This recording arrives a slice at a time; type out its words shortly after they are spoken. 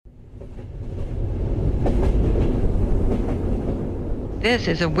This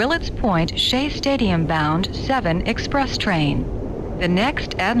is a Willets Point Shea Stadium bound 7 express train. The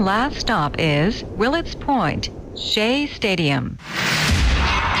next and last stop is Willets Point, Shea Stadium.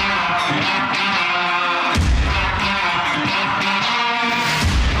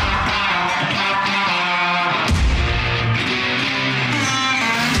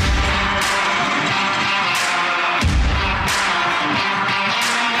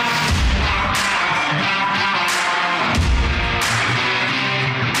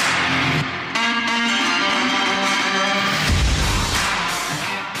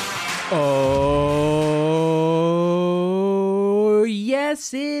 Oh,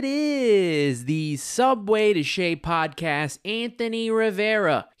 yes, it is the Subway to Shea podcast. Anthony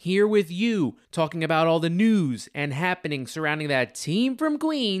Rivera here with you, talking about all the news and happenings surrounding that team from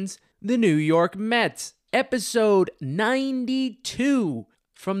Queens, the New York Mets. Episode 92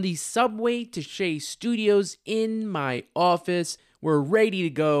 from the Subway to Shea studios in my office. We're ready to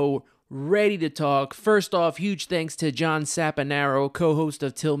go. Ready to talk. First off, huge thanks to John Saponaro, co-host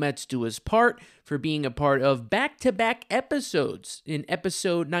of Till Mets Do Us Part, for being a part of back-to-back episodes. In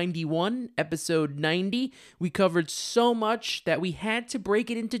episode 91, episode 90, we covered so much that we had to break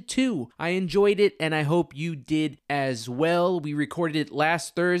it into two. I enjoyed it, and I hope you did as well. We recorded it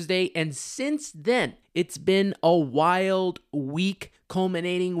last Thursday, and since then, it's been a wild week,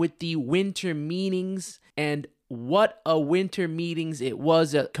 culminating with the winter meetings, and what a winter meetings it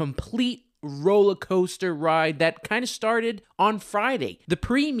was. A complete roller coaster ride that kind of started on Friday. The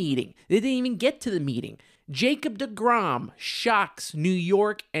pre-meeting. They didn't even get to the meeting. Jacob deGrom shocks New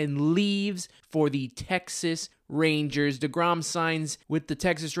York and leaves for the Texas Rangers. DeGrom signs with the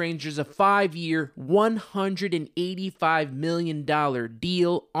Texas Rangers a 5-year, $185 million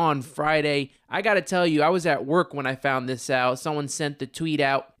deal on Friday. I gotta tell you, I was at work when I found this out. Someone sent the tweet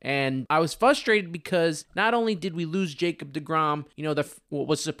out, and I was frustrated because not only did we lose Jacob deGrom, what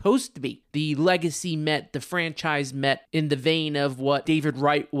was supposed to be the legacy Met, the franchise Met, in the vein of what David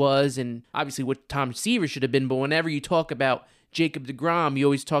Wright was, and obviously what Tom Seaver should have been, but whenever you talk about Jacob deGrom, you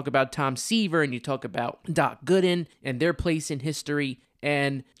always talk about Tom Seaver, and you talk about Doc Gooden and their place in history.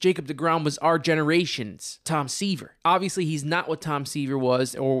 And Jacob deGrom was our generation's Tom Seaver. Obviously, he's not what Tom Seaver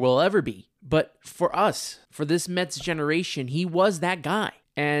was or will ever be. But for us, for this Mets generation, he was that guy.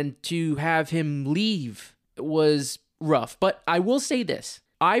 And to have him leave was rough. But I will say this.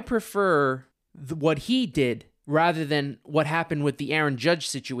 I prefer what he did rather than what happened with the Aaron Judge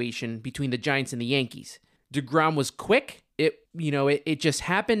situation between the Giants and the Yankees. deGrom was quick. It just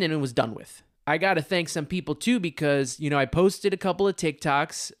happened and it was done with. I got to thank some people too because, I posted a couple of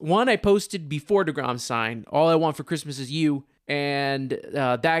TikToks. One I posted before deGrom signed, All I Want for Christmas Is You, and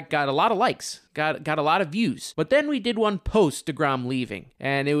that got a lot of likes, got a lot of views. But then we did one post deGrom leaving,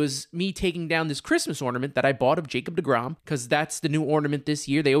 and it was me taking down this Christmas ornament that I bought of Jacob deGrom because that's the new ornament this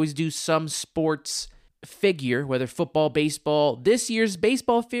year. They always do some sports figure, whether football, baseball. This year's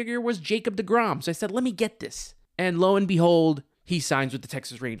baseball figure was Jacob deGrom, so I said, let me get this. And lo and behold, he signs with the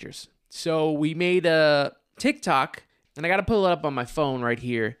Texas Rangers. So we made a TikTok, and I got to pull it up on my phone right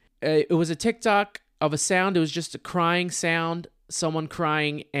here. It was a TikTok of a sound. It was just a crying sound, someone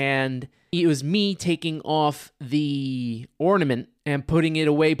crying, and it was me taking off the ornament and putting it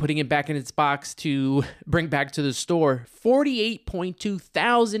away, putting it back in its box to bring back to the store. 48.2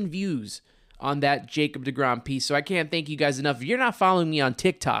 thousand views on that Jacob deGrom piece. So I can't thank you guys enough. If you're not following me on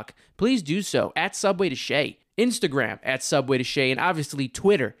TikTok, please do so at Subway to Shea. Instagram at Subway to Shea, and obviously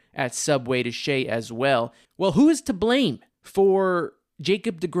Twitter at Subway to Shea as well. Well, who is to blame for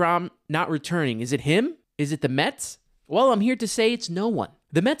Jacob deGrom not returning? Is it him? Is it the Mets? Well, I'm here to say it's no one.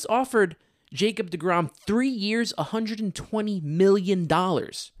 The Mets offered Jacob deGrom 3 years, $120 million.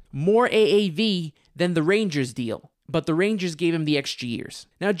 More AAV than the Rangers deal, but the Rangers gave him the extra years.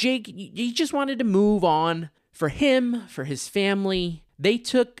 Now, Jake, he just wanted to move on for him, for his family. They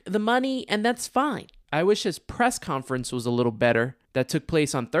took the money, and that's fine. I wish his press conference was a little better that took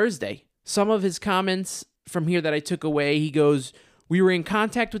place on Thursday. Some of his comments from here that I took away, he goes, "We were in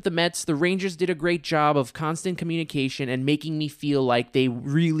contact with the Mets. The Rangers did a great job of constant communication and making me feel like they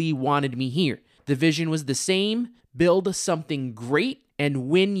really wanted me here. The vision was the same, build something great and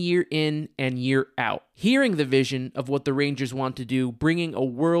win year in and year out. Hearing the vision of what the Rangers want to do, bringing a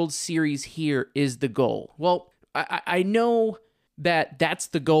World Series here is the goal." Well, I know that that's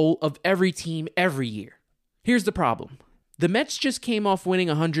the goal of every team every year. Here's the problem. The Mets just came off winning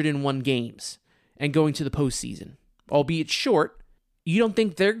 101 games and going to the postseason, albeit short. You don't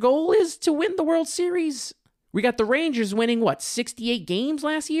think their goal is to win the World Series? We got the Rangers winning, 68 games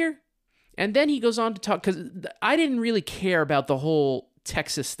last year? And then he goes on to talk, because I didn't really care about the whole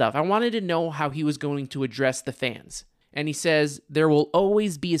Texas stuff. I wanted to know how he was going to address the fans. And he says, there will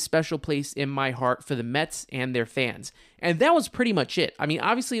always be a special place in my heart for the Mets and their fans. And that was pretty much it. I mean,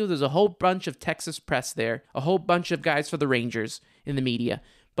 obviously, there's a whole bunch of Texas press there, a whole bunch of guys for the Rangers in the media.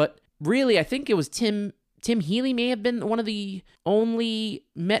 But really, I think it was Tim Healy may have been one of the only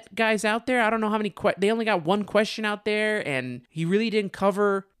Met guys out there. I don't know how many, they only got one question out there, and he really didn't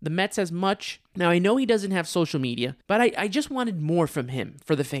cover the Mets as much. Now, I know he doesn't have social media, but I just wanted more from him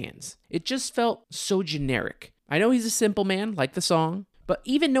for the fans. It just felt so generic. I know he's a simple man, like the song, but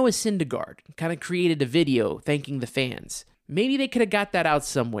even Noah Syndergaard kind of created a video thanking the fans. Maybe they could have got that out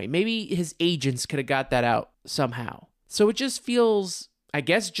some way. Maybe his agents could have got that out somehow. So it just feels, I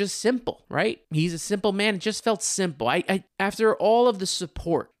guess, just simple, right? He's a simple man. It just felt simple. After all of the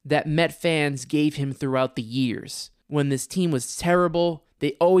support that Met fans gave him throughout the years, when this team was terrible,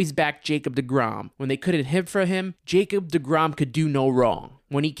 they always backed Jacob deGrom. When they couldn't hit for him, Jacob deGrom could do no wrong.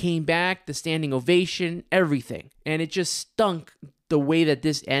 When he came back, the standing ovation, everything. And it just stunk the way that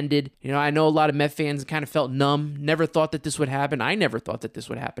this ended. You know, I know a lot of Met fans kind of felt numb, never thought that this would happen. I never thought that this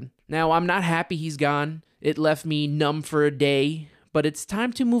would happen. Now, I'm not happy he's gone. It left me numb for a day, but it's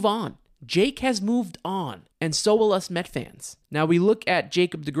time to move on. Jake has moved on, and so will us Met fans. Now, we look at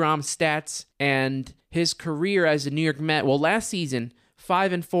Jacob deGrom's stats and his career as a New York Met. Well, last season,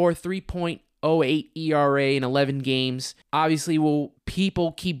 5-4, 3.08 ERA in 11 games. Obviously,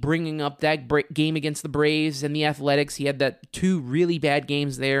 people keep bringing up that game against the Braves and the Athletics. He had that 2 really bad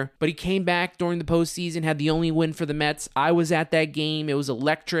games there, but he came back during the postseason, had the only win for the Mets. I was at that game. It was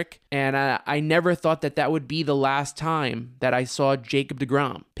electric, and I never thought that would be the last time that I saw Jacob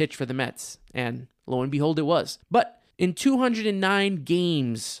deGrom pitch for the Mets, and lo and behold, it was. But in 209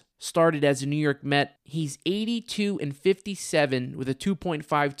 games started as a New York Met, he's 82-57 with a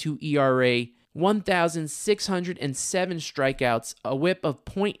 2.52 ERA, 1,607 strikeouts, a whip of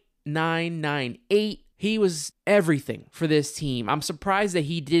 .998. He was everything for this team. I'm surprised that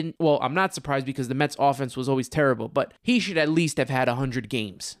he didn't, well, I'm not surprised because the Mets offense was always terrible, but he should at least have had 100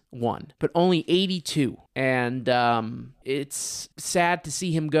 games won, but only 82. And it's sad to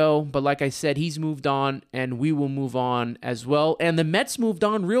see him go, but like I said, he's moved on, and we will move on as well. And the Mets moved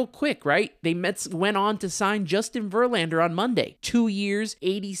on real quick, right? The Mets went on to sign Justin Verlander on Monday. 2 years,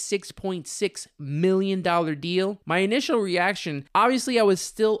 $86.6 million deal. My initial reaction, obviously I was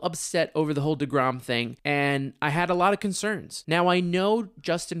still upset over the whole deGrom thing, and I had a lot of concerns. Now, I know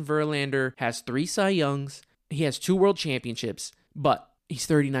Justin Verlander has 3 Cy Youngs, he has 2 World Championships, but he's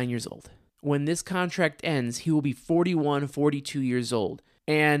 39 years old. When this contract ends, he will be 41, 42 years old.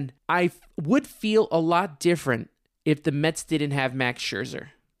 And I would feel a lot different if the Mets didn't have Max Scherzer.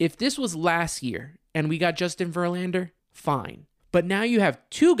 If this was last year and we got Justin Verlander, fine. But now you have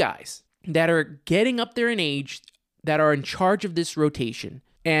 2 guys that are getting up there in age that are in charge of this rotation.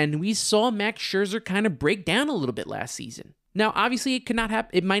 And we saw Max Scherzer kind of break down a little bit last season. Now, obviously,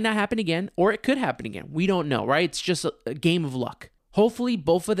 it might not happen again, or it could happen again. We don't know, right? It's just a game of luck. Hopefully,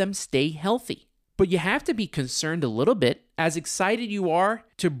 both of them stay healthy. But you have to be concerned a little bit. As excited you are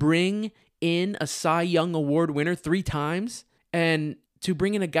to bring in a Cy Young Award winner 3 times, and to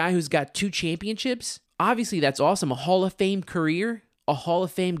bring in a guy who's got 2 championships, obviously that's awesome. A Hall of Fame career, a Hall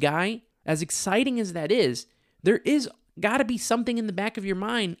of Fame guy. As exciting as that is, there is got to be something in the back of your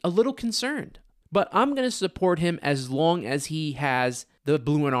mind a little concerned. But I'm going to support him as long as he has the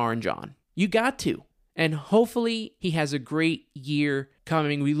blue and orange on. You got to. And hopefully he has a great year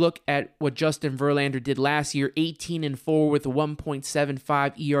coming. We look at what Justin Verlander did last year, 18-4 with a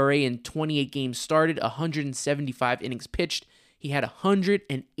 1.75 ERA in 28 games started, 175 innings pitched. He had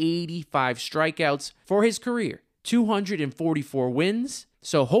 185 strikeouts for his career, 244 wins.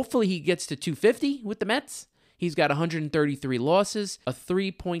 So hopefully he gets to 250 with the Mets. He's got 133 losses, a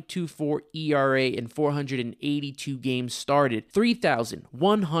 3.24 ERA in 482 games started,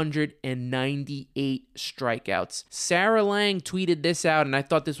 3,198 strikeouts. Sarah Lang tweeted this out, and I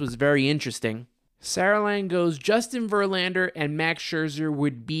thought this was very interesting. Sarah Lang goes, Justin Verlander and Max Scherzer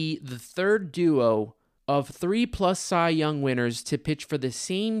would be the third duo of 3+ Cy Young winners to pitch for the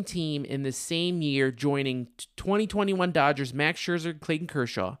same team in the same year, joining 2021 Dodgers Max Scherzer, Clayton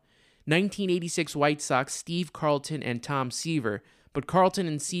Kershaw, 1986 White Sox, Steve Carlton and Tom Seaver, but Carlton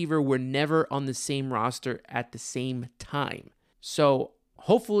and Seaver were never on the same roster at the same time. So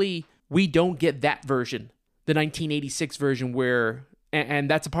hopefully we don't get that version, the 1986 version where, and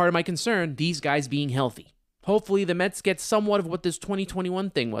that's a part of my concern, these guys being healthy. Hopefully the Mets get somewhat of what this 2021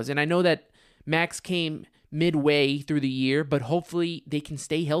 thing was, and I know that Max came midway through the year, but hopefully they can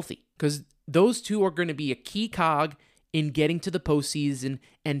stay healthy, because those 2 are going to be a key cog in getting to the postseason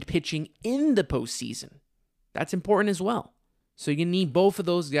and pitching in the postseason. That's important as well. So you need both of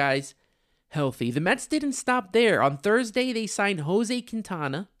those guys healthy. The Mets didn't stop there. On Thursday, they signed Jose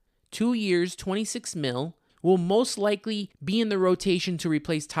Quintana, 2 years, $26 million. Will most likely be in the rotation to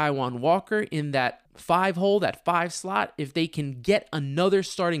replace Taijuan Walker in that 5-hole, that 5 slot, if they can get another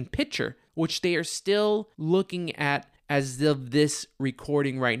starting pitcher, which they are still looking at as of this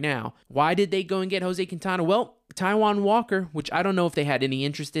recording right now. Why did they go and get Jose Quintana? Well, Taijuan Walker, which I don't know if they had any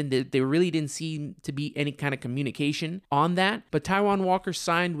interest in. They really didn't seem to be any kind of communication on that. But Taijuan Walker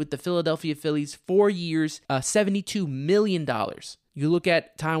signed with the Philadelphia Phillies 4 years, $72 million. You look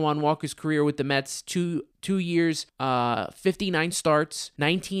at Taijuan Walker's career with the Mets, two years, 59 starts,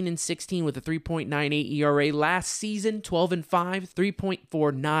 19-16 with a 3.98 ERA. Last season, 12-5,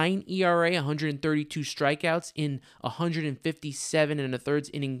 3.49 ERA, 132 strikeouts in 157 and a third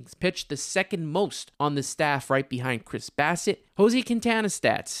innings pitched, the second most on the staff right behind Chris Bassett. Jose Quintana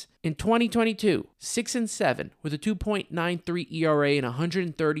stats. In 2022, 6-7 with a 2.93 ERA and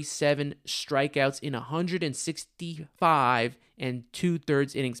 137 strikeouts in 165 and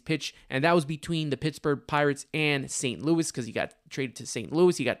 2/3 innings pitched, and that was between the Pittsburgh Pirates and St. Louis because he got traded to St.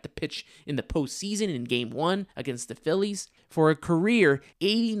 Louis. He got to pitch in the postseason in Game 1 against the Phillies. For a career,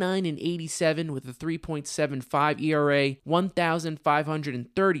 89-87 with a 3.75 ERA,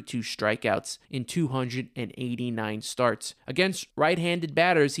 1,532 strikeouts in 289 starts. Against right-handed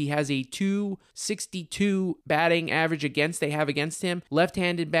batters, he has a 262 batting average they have against him.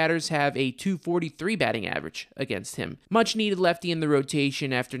 Left-handed batters have a 243 batting average against him. Much needed lefty in the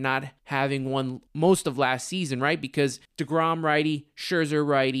rotation after not having one most of last season, right? Because DeGrom righty, Scherzer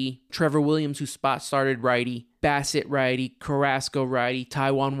righty, Trevor Williams, who spot started righty, Bassett righty, Carrasco righty,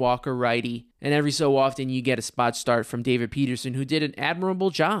 Taijuan Walker righty, and every so often you get a spot start from David Peterson, who did an admirable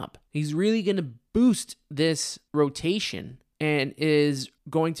job. He's really going to boost this rotation and is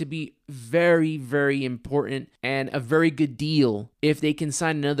going to be very, very important and a very good deal if they can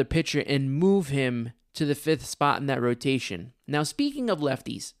sign another pitcher and move him to the 5th spot in that rotation. Now, speaking of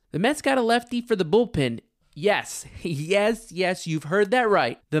lefties, the Mets got a lefty for the bullpen. Yes, you've heard that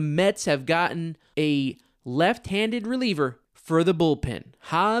right. The Mets have gotten a left-handed reliever for the bullpen.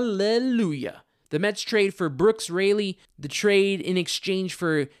 Hallelujah. The Mets trade for Brooks Raley. The trade in exchange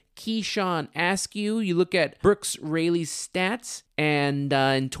for Keyshawn Askew. You look at Brooks Raley's stats, and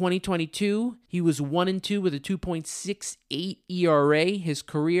in 2022, he was 1-2 with a 2.68 ERA. His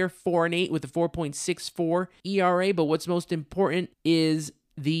career, 4-8 with a 4.64 ERA. But what's most important is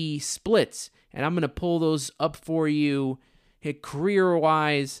the splits, and I'm going to pull those up for you.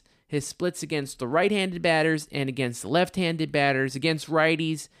 Career-wise, his splits against the right-handed batters and against the left-handed batters. Against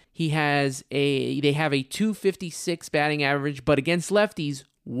righties, they have a 256 batting average, but against lefties,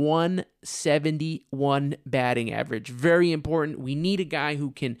 171 batting average. Very important. We need a guy who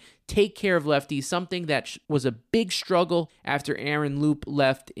can take care of lefties, something that was a big struggle after Aaron Loop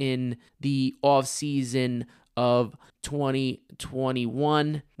left in the offseason of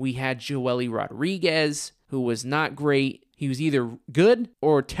 2021. We had Joely Rodriguez, who was not great. He was either good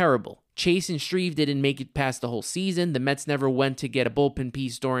or terrible. Chase and Shreve didn't make it past the whole season. The Mets never went to get a bullpen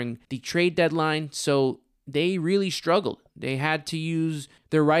piece during the trade deadline, so they really struggled. They had to use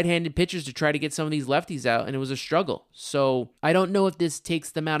their right-handed pitchers to try to get some of these lefties out, and it was a struggle. So I don't know if this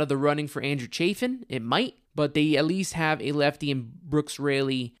takes them out of the running for Andrew Chafin. It might, but they at least have a lefty in Brooks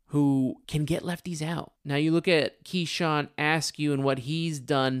Raley who can get lefties out. Now you look at Keyshawn Askew and what he's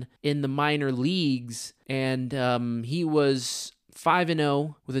done in the minor leagues, and he was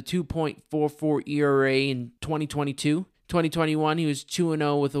 5-0 with a 2.44 ERA in 2022. 2021, he was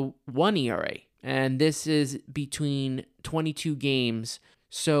 2-0 with a 1 ERA. And this is between 22 games.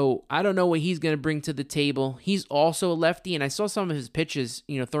 So I don't know what he's going to bring to the table. He's also a lefty, and I saw some of his pitches,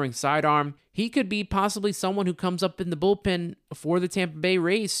 throwing sidearm. He could be possibly someone who comes up in the bullpen for the Tampa Bay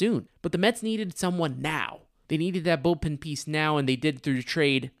Rays soon. But the Mets needed someone now. They needed that bullpen piece now, and they did through the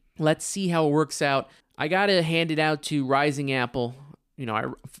trade. Let's see how it works out. I got to hand it out to Rising Apple.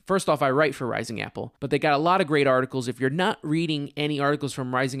 First off, I write for Rising Apple, but they got a lot of great articles. If you're not reading any articles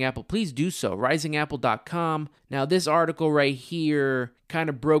from Rising Apple, please do so. RisingApple.com. Now, this article right here kind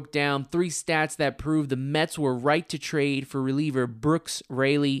of broke down 3 stats that prove the Mets were right to trade for reliever Brooks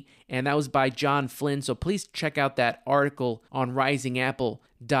Raley, and that was by John Flynn. So please check out that article on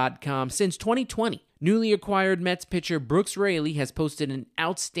RisingApple.com. Since 2020, newly acquired Mets pitcher Brooks Raley has posted an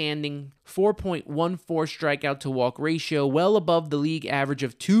outstanding 4.14 strikeout to walk ratio, well above the league average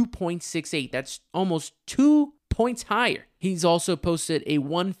of 2.68. That's almost 2 points higher. He's also posted a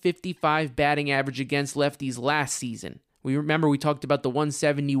 155 batting average against lefties last season. We talked about the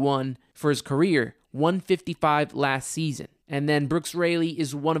 171 for his career, 155 last season. And then Brooks Raley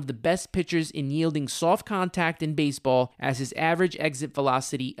is one of the best pitchers in yielding soft contact in baseball, as his average exit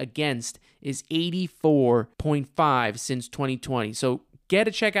velocity against is 84.5 since 2020. So get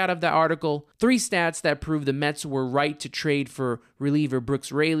a check out of that article. 3 stats that prove the Mets were right to trade for reliever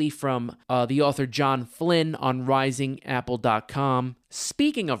Brooks Raley from the author John Flynn on risingapple.com.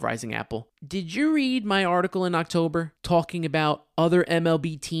 Speaking of Rising Apple, did you read my article in October talking about other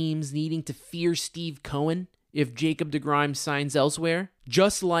MLB teams needing to fear Steve Cohen if Jacob deGrom signs elsewhere?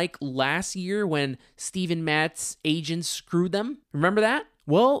 Just like last year when Steven Matt's agents screwed them. Remember that?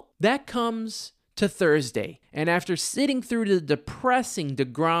 Well, that comes to Thursday, and after sitting through the depressing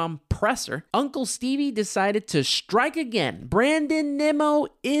DeGrom presser, Uncle Stevie decided to strike again. Brandon Nimmo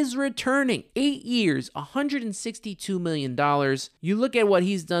is returning. 8 years, $162 million. You look at what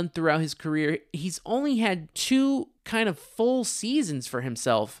he's done throughout his career, he's only had 2 kind of full seasons for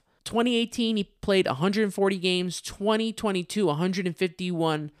himself. 2018, he played 140 games. 2022,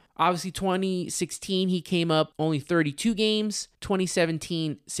 151. Obviously, 2016, he came up only 32 games.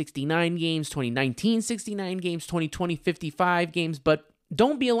 2017, 69 games. 2019, 69 games. 2020, 55 games. But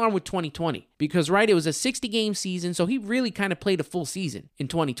don't be alarmed with 2020 because, right, it was a 60-game season, so he really kind of played a full season in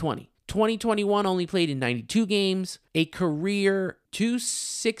 2020. 2021 only played in 92 games, a career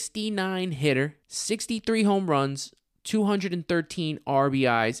 269 hitter, 63 home runs, 213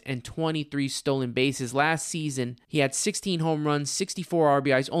 RBIs, and 23 stolen bases. Last season, he had 16 home runs, 64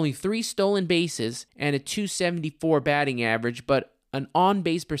 RBIs, only 3 stolen bases, and a 274 batting average, but an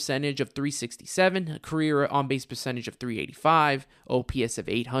on-base percentage of 367, a career on-base percentage of 385, OPS of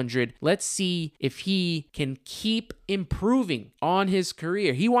 800. Let's see if he can keep improving on his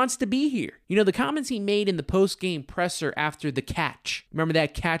career. He wants to be here. You know, the comments he made in the post-game presser after the catch. Remember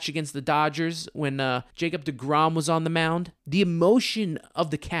that catch against the Dodgers when Jacob deGrom was on the mound? The emotion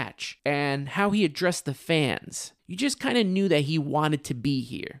of the catch and how he addressed the fans. You just kind of knew that he wanted to be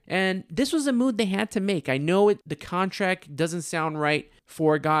here. And this was a move they had to make. I know the contract doesn't sound right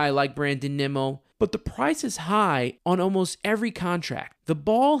for a guy like Brandon Nimmo, but the price is high on almost every contract. The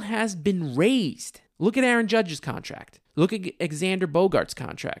ball has been raised. Look at Aaron Judge's contract. Look at Xander Bogaerts'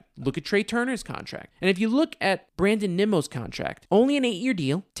 contract. Look at Trey Turner's contract. And if you look at Brandon Nimmo's contract, only an 8-year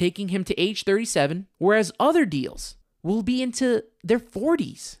deal, taking him to age 37, whereas other deals will be into their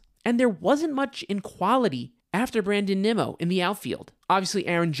 40s. And there wasn't much in quality after Brandon Nimmo in the outfield. Obviously,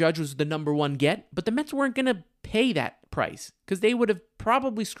 Aaron Judge was the number 1 get, but the Mets weren't going to pay that price because they would have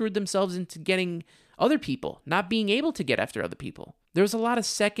probably screwed themselves into getting other people, not being able to get after other people. There's a lot of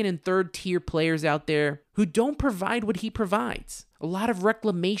second and third tier players out there who don't provide what he provides. A lot of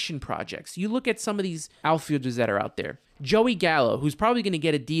reclamation projects. You look at some of these outfielders that are out there. Joey Gallo, who's probably going to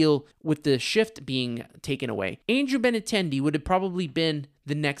get a deal with the shift being taken away. Andrew Benintendi would have probably been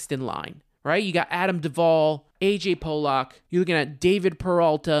the next in line. Right? You got Adam Duvall, AJ Pollock. You're looking at David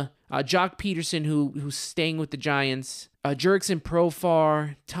Peralta, Jock Peterson, who's staying with the Giants, Jurickson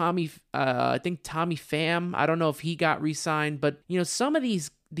Profar, Tommy Pham. I don't know if he got re-signed, but you know some of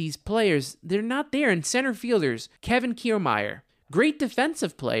these players, they're not there. And center fielders, Kevin Kiermaier, great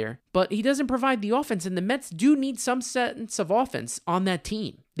defensive player, but he doesn't provide the offense, and the Mets do need some sense of offense on that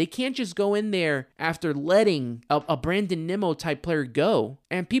team. They can't just go in there after letting a Brandon Nimmo type player go.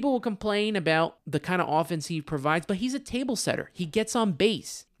 And people will complain about the kind of offense he provides, but he's a table setter. He gets on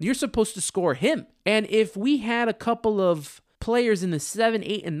base. You're supposed to score him. And if we had a couple of players in the 7,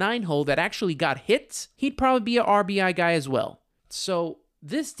 8, and 9 hole that actually got hits, he'd probably be an RBI guy as well. So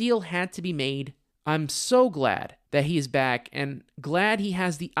this deal had to be made. I'm so glad that he is back and glad he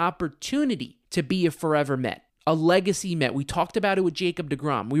has the opportunity to be a forever Met. A legacy Met. We talked about it with Jacob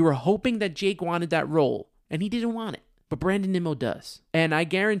deGrom. We were hoping that Jake wanted that role, and he didn't want it. But Brandon Nimmo does. And I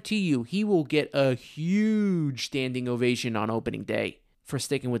guarantee you, he will get a huge standing ovation on opening day for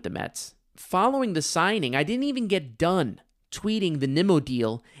sticking with the Mets. Following the signing, I didn't even get done tweeting the Nimmo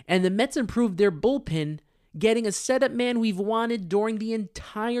deal, and the Mets improved their bullpen, getting a setup man we've wanted during the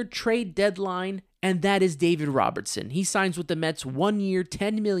entire trade deadline, and that is David Robertson. He signs with the Mets 1 year,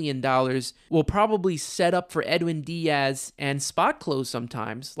 $10 million. Will probably set up for Edwin Diaz and spot close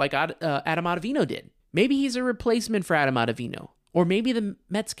sometimes, like Adam Ottavino did. Maybe he's a replacement for Adam Ottavino. Or maybe the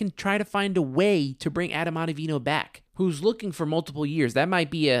Mets can try to find a way to bring Adam Ottavino back, who's looking for multiple years. That might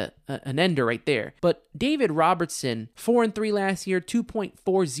be an ender right there. But David Robertson, 4-3 last year,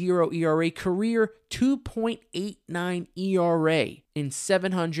 2.40 ERA, career 2.89 ERA in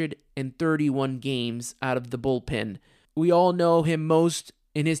 731 games out of the bullpen. We all know him most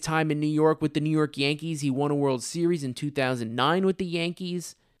in his time in New York with the New York Yankees. He won a World Series in 2009 with the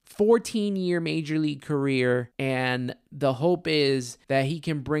Yankees. 14-year major league career, and the hope is that he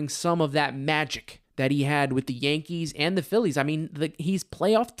can bring some of that magic that he had with the Yankees and the Phillies. I mean, he's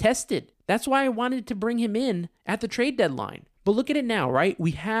playoff tested. That's why I wanted to bring him in at the trade deadline. But look at it now, right?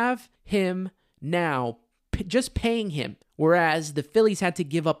 We have him now just paying him, whereas the Phillies had to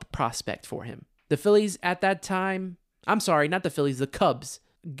give up a prospect for him. The Phillies at that time, I'm sorry, not the Phillies, the Cubs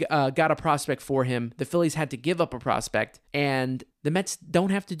got a prospect for him. The Phillies had to give up a prospect, and the Mets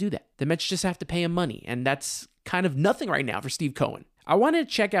don't have to do that. The Mets just have to pay him money, and that's kind of nothing right now for Steve Cohen. I wanted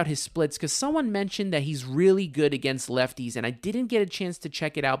to check out his splits because someone mentioned that he's really good against lefties, and I didn't get a chance to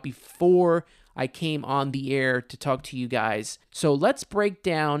check it out before I came on the air to talk to you guys. So let's break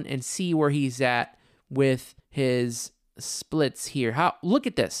down and see where he's at with his splits here. Look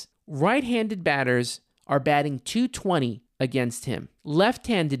at this. Right-handed batters are batting .220 against him.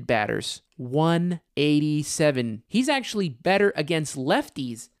 Left-handed batters, 187. He's actually better against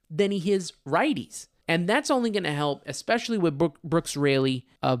lefties than he is righties. And that's only going to help, especially with Brooks Raley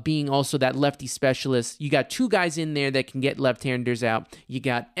being also that lefty specialist. You got two guys in there that can get left-handers out. You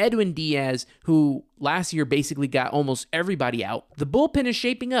got Edwin Diaz, who last year basically got almost everybody out. The bullpen is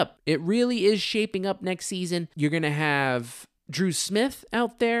shaping up. It really is shaping up next season. You're going to have Drew Smith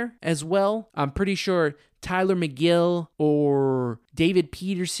out there as well. I'm pretty sure Tyler McGill or David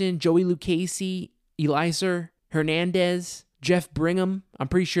Peterson, Joey Lucchesi, Eliezer Hernandez, Jeff Brigham, I'm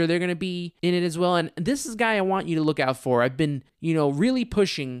pretty sure they're going to be in it as well. And this is a guy I want you to look out for. I've been, really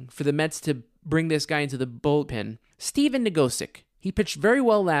pushing for the Mets to bring this guy into the bullpen. Steven Nagosic. He pitched very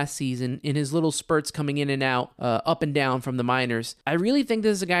well last season in his little spurts coming in and out, up and down from the minors. I really think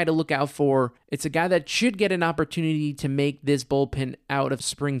this is a guy to look out for. It's a guy that should get an opportunity to make this bullpen out of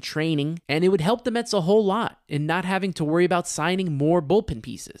spring training, and it would help the Mets a whole lot in not having to worry about signing more bullpen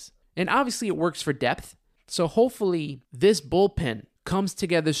pieces. And obviously it works for depth, so hopefully this bullpen comes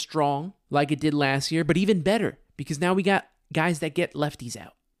together strong like it did last year, but even better, because now we got guys that get lefties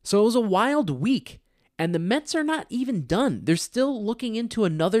out. So it was a wild week. And the Mets are not even done. They're still looking into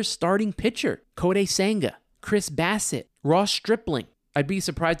another starting pitcher. Kodai Senga, Chris Bassett, Ross Stripling. I'd be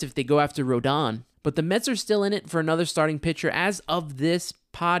surprised if they go after Rodon. But the Mets are still in it for another starting pitcher. As of this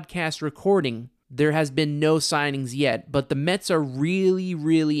podcast recording, there has been no signings yet. But the Mets are really,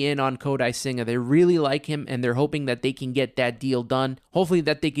 really in on Kodai Senga. They really like him, and they're hoping that they can get that deal done. Hopefully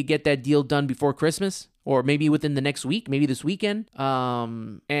that they could get that deal done before Christmas. Or maybe within the next week, maybe this weekend.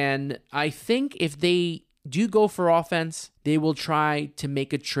 And I think if they do go for offense, they will try to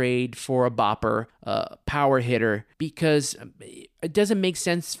make a trade for a bopper, power hitter, because it doesn't make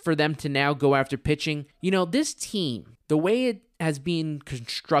sense for them to now go after pitching. This team, the way it has been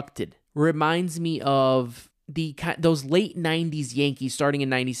constructed, reminds me of those late 90s Yankees starting in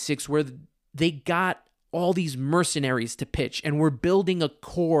 96, where they got all these mercenaries to pitch, and we're building a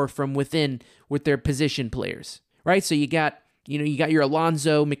core from within with their position players, right? So you got your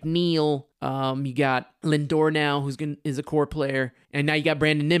Alonso, McNeil, you got Lindor now, is a core player, and now you got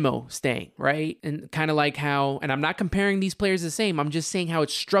Brandon Nimmo staying, right? And kind of like how, and I'm not comparing these players the same, I'm just saying how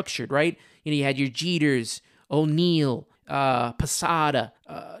it's structured, right? You had your Jeters, O'Neill, Posada,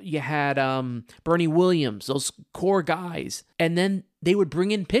 you had Bernie Williams, those core guys, and then they would bring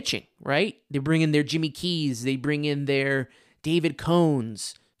in pitching, right? They bring in their Jimmy Keys, they bring in their David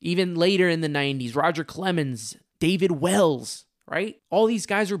Cones, even later in the 90s, Roger Clemens, David Wells, right? All these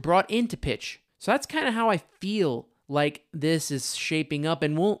guys were brought in to pitch. So that's kind of how I feel like this is shaping up,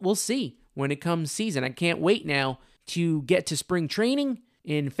 and we'll see when it comes season. I can't wait now to get to spring training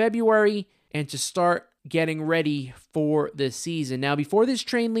in February and to start getting ready for the season. Now, before this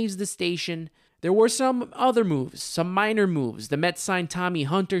train leaves the station, there were some other moves, some minor moves. The Mets signed Tommy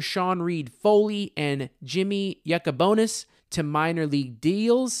Hunter, Sean Reed-Foley, and Jimmy Yacabonis to minor league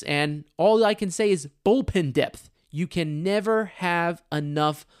deals, and all I can say is bullpen depth. You can never have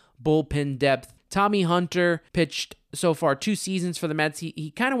enough bullpen depth. Tommy Hunter pitched so far 2 seasons for the Mets.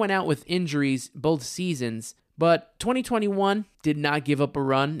 He kind of went out with injuries both seasons, but 2021 did not give up a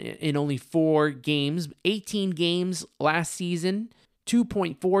run in only 4 games. 18 games last season,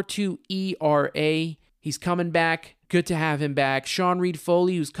 2.42 ERA. He's coming back. Good to have him back. Sean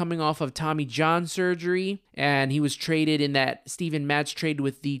Reed-Foley, who's coming off of Tommy John surgery, and he was traded in that Steven Matz trade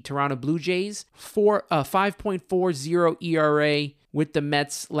with the Toronto Blue Jays. 5.40 ERA with the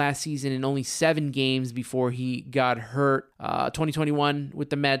Mets last season in only 7 games before he got hurt. 2021 with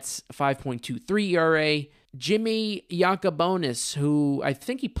the Mets, 5.23 ERA. Jimmy Yacabonis, who I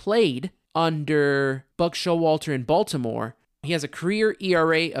think he played under Buck Showalter in Baltimore. He has a career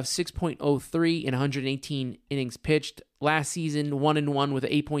ERA of 6.03 in 118 innings pitched. Last season, 1-1 with an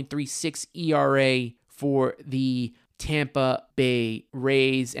 8.36 ERA for the Tampa Bay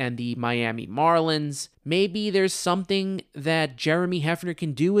Rays and the Miami Marlins. Maybe there's something that Jeremy Hefner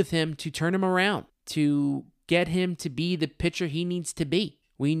can do with him to turn him around, to get him to be the pitcher he needs to be.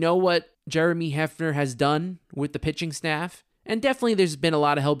 We know what Jeremy Hefner has done with the pitching staff, and definitely there's been a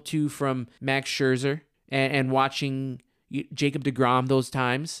lot of help too from Max Scherzer and watching Jacob deGrom those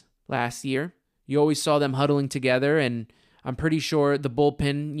times last year. You always saw them huddling together, and I'm pretty sure the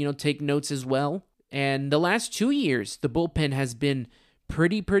bullpen, take notes as well. And the last 2 years, the bullpen has been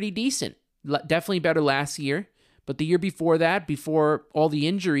pretty decent. Definitely better last year, but the year before that, before all the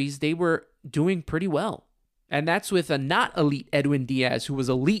injuries, they were doing pretty well. And that's with a not elite Edwin Diaz, who was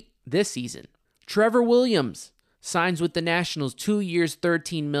elite this season. Trevor Williams signs with the Nationals, 2 years,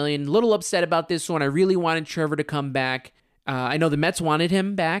 $13 million. A little upset about this one. I really wanted Trevor to come back. I know the Mets wanted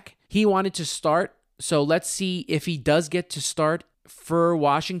him back. He wanted to start, so let's see if he does get to start for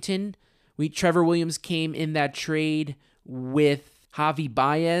Washington. Trevor Williams came in that trade with Javi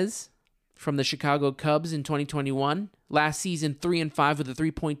Baez from the Chicago Cubs in 2021. Last season, 3-5 with a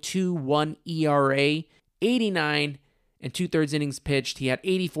 3.21 ERA, 89 and 2/3 innings pitched. He had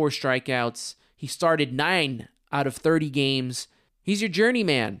 84 strikeouts. He started 9 out of 30 games. He's your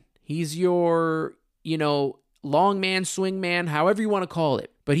journeyman. He's your, long man, swing man, however you want to call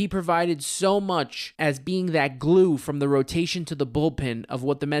it. But he provided so much as being that glue from the rotation to the bullpen of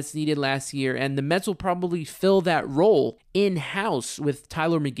what the Mets needed last year. And the Mets will probably fill that role in-house with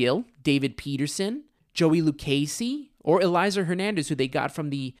Tyler McGill, David Peterson, Joey Lucchesi, or Eliza Hernandez, who they got from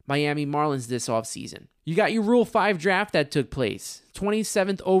the Miami Marlins this offseason. You got your Rule 5 draft that took place.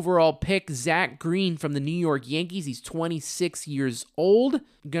 27th overall pick, Zach Green from the New York Yankees. He's 26 years old.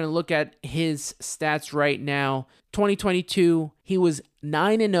 I'm going to look at his stats right now. 2022, he was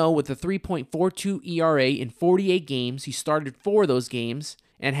 9-0 with a 3.42 ERA in 48 games. He started 4 of those games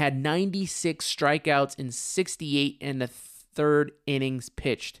and had 96 strikeouts in 68 and a third innings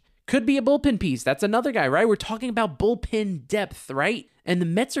pitched. Could be a bullpen piece. That's another guy, right? We're talking about bullpen depth, right? And the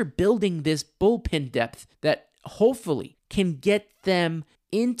Mets are building this bullpen depth that hopefully can get them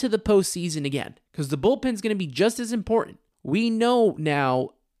into the postseason again, because the bullpen's going to be just as important. We know now,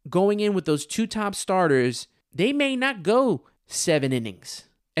 going in with those 2 top starters, they may not go 7 innings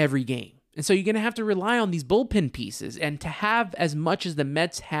every game. And so you're going to have to rely on these bullpen pieces. And to have as much as the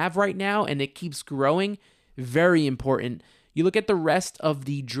Mets have right now, and it keeps growing, very important. You look at the rest of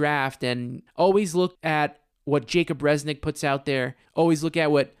the draft and always look at what Jacob Resnick puts out there. Always look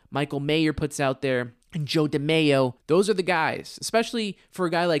at what Michael Mayer puts out there and Joe DeMayo. Those are the guys, especially for a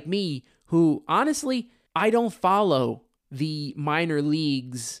guy like me who, honestly, I don't follow the minor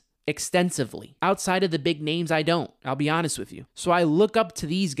leagues extensively. Outside of the big names, I don't. I'll be honest with you. So I look up to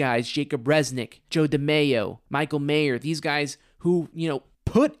these guys, Jacob Resnick, Joe DeMayo, Michael Mayer, these guys who,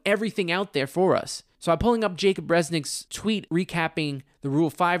 put everything out there for us. So I'm pulling up Jacob Resnick's tweet recapping the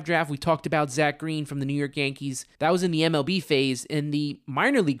Rule 5 draft. We talked about Zach Green from the New York Yankees. That was in the MLB phase. In the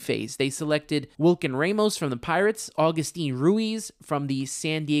minor league phase, they selected Wilkin Ramos from the Pirates, Augustine Ruiz from the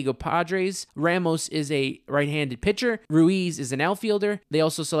San Diego Padres. Ramos is a right-handed pitcher. Ruiz is an outfielder. They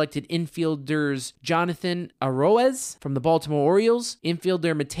also selected infielders Jonathan Araoz from the Baltimore Orioles,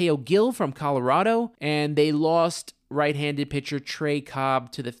 infielder Mateo Gil from Colorado, and they lost right-handed pitcher Trey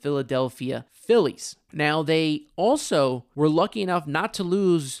Cobb to the Philadelphia Phillies. Now, they also were lucky enough not to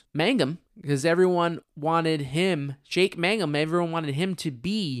lose Mangum, because everyone wanted him, Jake Mangum, everyone wanted him to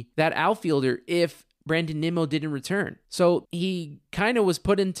be that outfielder if Brandon Nimmo didn't return. So he kind of was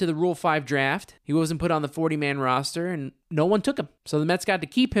put into the Rule 5 draft. He wasn't put on the 40-man roster, and no one took him. So the Mets got to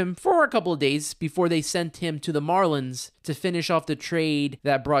keep him for a couple of days before they sent him to the Marlins to finish off the trade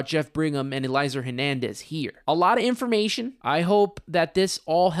that brought Jeff Brigham and Eliza Hernandez here. A lot of information. I hope that this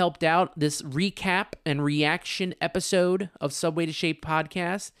all helped out, this recap and reaction episode of Subway to Shape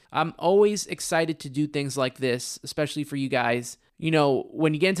podcast. I'm always excited to do things like this, especially for you guys.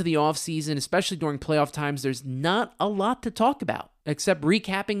 When you get into the offseason, especially during playoff times, there's not a lot to talk about except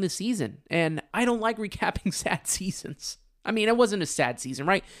recapping the season. And I don't like recapping sad seasons. I mean, it wasn't a sad season,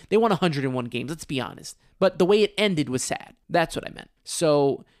 right? They won 101 games, let's be honest. But the way it ended was sad. That's what I meant.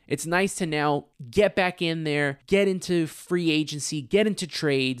 So it's nice to now get back in there, get into free agency, get into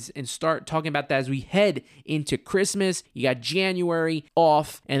trades, and start talking about that as we head into Christmas. You got January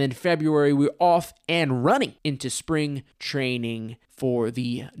off, and then February we're off and running into spring training for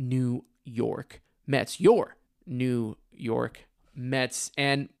the New York Mets. Your New York Mets.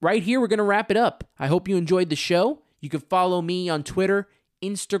 And right here, we're going to wrap it up. I hope you enjoyed the show. You can follow me on Twitter,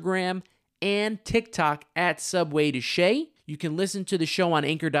 Instagram, and TikTok at Subway to Shea. You can listen to the show on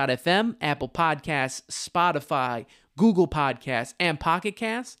Anchor.fm, Apple Podcasts, Spotify, Google Podcasts, and Pocket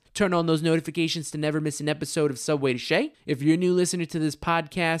Casts. Turn on those notifications to never miss an episode of Subway to Shea. If you're a new listener to this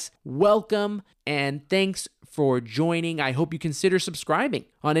podcast, welcome and thanks for joining. I hope you consider subscribing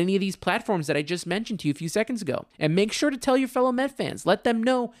on any of these platforms that I just mentioned to you a few seconds ago. And make sure to tell your fellow Met fans. Let them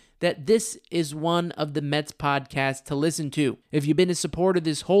know that this is one of the Mets podcasts to listen to. If you've been a supporter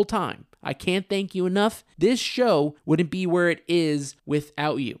this whole time, I can't thank you enough. This show wouldn't be where it is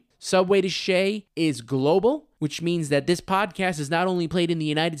without you. Subway to Shea is global, which means that this podcast is not only played in the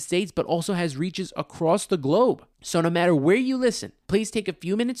United States, but also has reaches across the globe. So no matter where you listen, please take a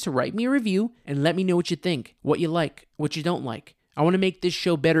few minutes to write me a review and let me know what you think, what you like, what you don't like. I want to make this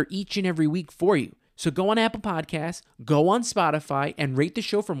show better each and every week for you. So go on Apple Podcasts, go on Spotify, and rate the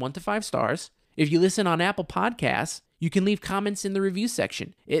show from 1 to 5 stars. If you listen on Apple Podcasts, you can leave comments in the review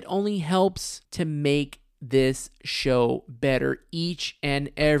section. It only helps to make this show better each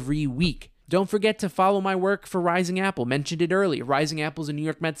and every week. Don't forget to follow my work for Rising Apple. Mentioned it earlier. Rising Apple is a New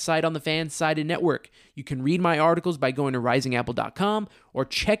York Mets site on the Fansided Network. You can read my articles by going to risingapple.com or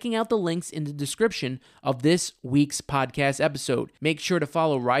checking out the links in the description of this week's podcast episode. Make sure to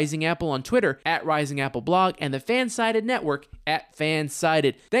follow Rising Apple on Twitter at Rising Apple Blog and the Fansided Network at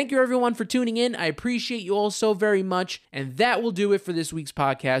Fansided. Thank you everyone for tuning in. I appreciate you all so very much. And that will do it for this week's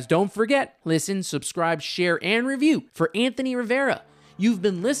podcast. Don't forget, listen, subscribe, share, and review for Anthony Rivera. You've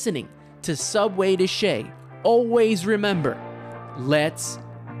been listening to Subway to Shea. Always remember, let's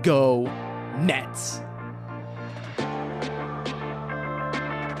go Mets.